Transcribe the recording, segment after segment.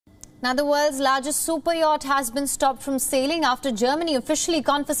Now, the world's largest super yacht has been stopped from sailing after Germany officially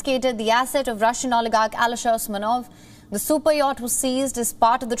confiscated the asset of Russian oligarch Alisher Usmanov. The super yacht was seized as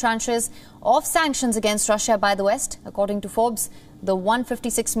part of the tranches of sanctions against Russia by the West. According to Forbes, the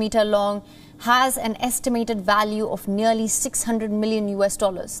 156-meter-long has an estimated value of nearly $600 million.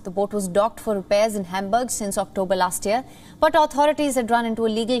 The boat was docked for repairs in Hamburg since October last year, but authorities had run into a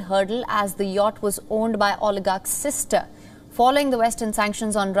legal hurdle as the yacht was owned by oligarch's sister. Following the Western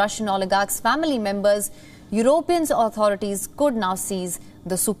sanctions on Russian oligarchs' family members, European authorities could now seize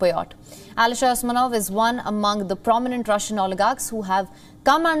the super yacht. Alisher Usmanov is one among the prominent Russian oligarchs who have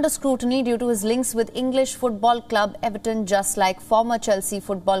come under scrutiny due to his links with English football club Everton, just like former Chelsea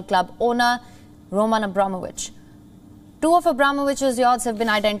football club owner Roman Abramovich. Two of Abramovich's yachts have been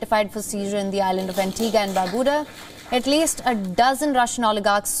identified for seizure in the island of Antigua and Barbuda. At least a dozen Russian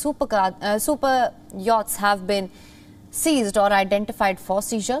oligarchs' super yachts have been seized or identified for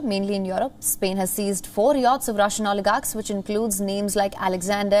seizure, mainly in Europe. Spain has seized 4 yachts of Russian oligarchs, which includes names like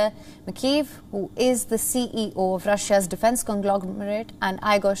Alexander Mikheyev, who is the CEO of Russia's defense conglomerate, and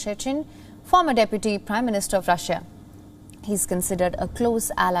Igor Shechin, former deputy prime minister of Russia. He's considered a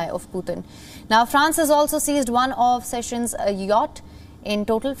close ally of Putin. Now, France has also seized one of Shechin's yacht. In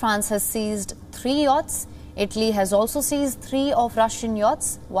total, France has seized 3 yachts. Italy has also seized 3 of Russian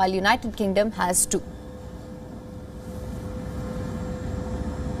yachts, while United Kingdom has 2.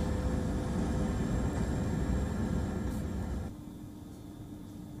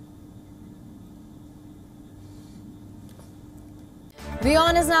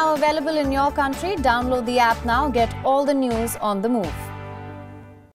 WION is now available in your country. Download the app now. Get all the news on the move.